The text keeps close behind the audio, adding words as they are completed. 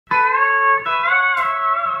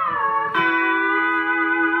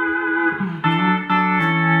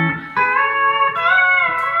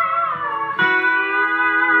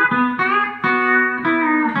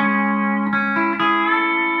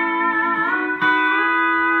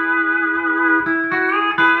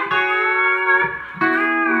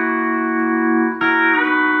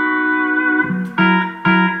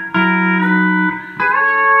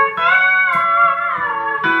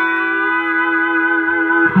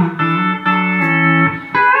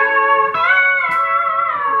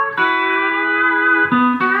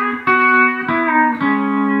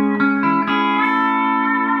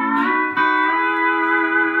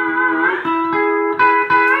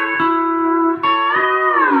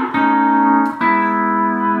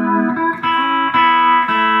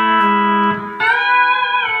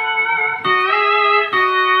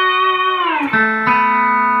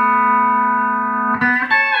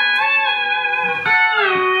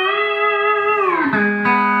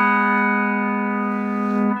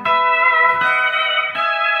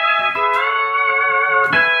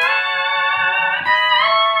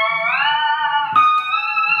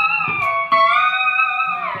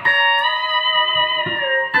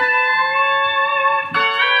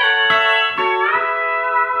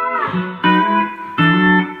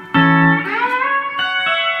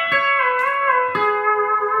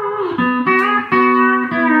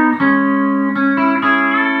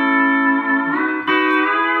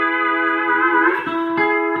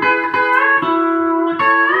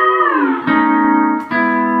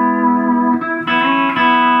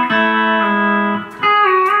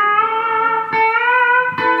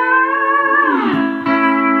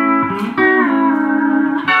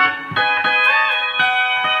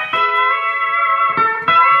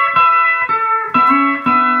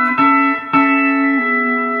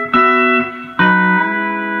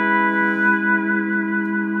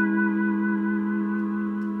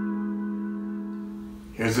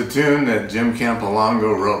Here's a tune that Jim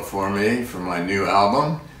Campolongo wrote for me for my new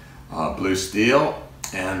album, Blue Steel,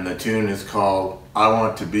 and the tune is called I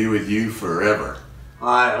Want to Be With You Forever.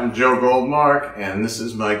 Hi, I'm Joe Goldmark, and this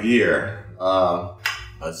is my gear. A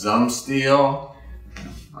Zum steel,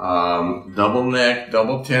 double neck,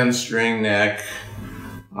 double 10 string neck,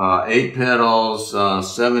 8 pedals,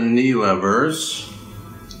 7 knee levers,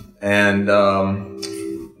 and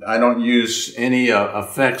I don't use any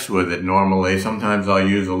effects with it normally. Sometimes I'll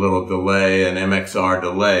use a little delay, an MXR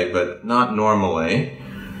delay, but not normally.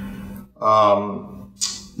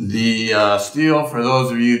 The steel, for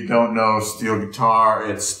those of you who don't know steel guitar,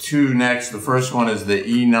 it's 2 necks. The first one is the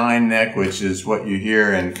E9 neck, which is what you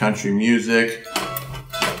hear in country music.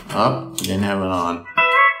 Oh, didn't have it on.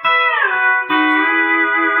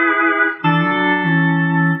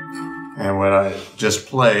 And what I just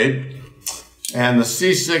played. And the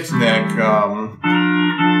C6 neck,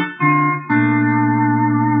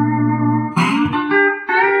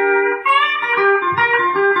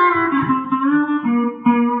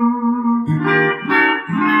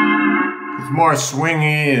 it's more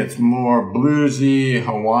swingy, it's more bluesy,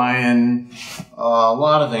 Hawaiian, a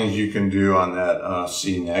lot of things you can do on that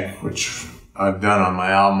C neck, which I've done on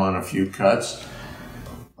my album on a few cuts.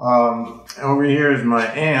 Over here is my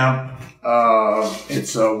amp.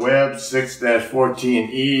 It's a Webb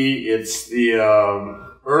 6-14E. It's the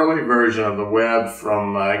early version of the Webb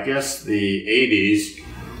from, I guess, the 80s.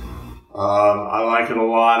 I like it a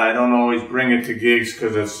lot. I don't always bring it to gigs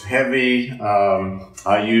because it's heavy.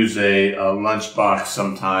 I use a lunchbox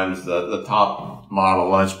sometimes, the top model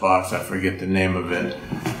lunchbox. I forget the name of it.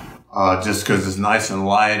 Just because it's nice and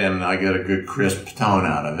light and I get a good crisp tone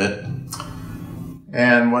out of it.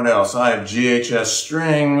 And what else? I have GHS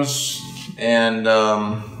strings. And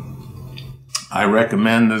I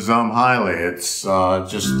recommend the Zum highly. It's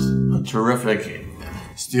just a terrific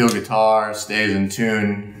steel guitar, stays in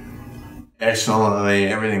tune excellently,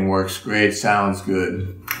 everything works great, sounds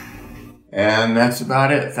good. And that's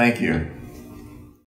about it. Thank you.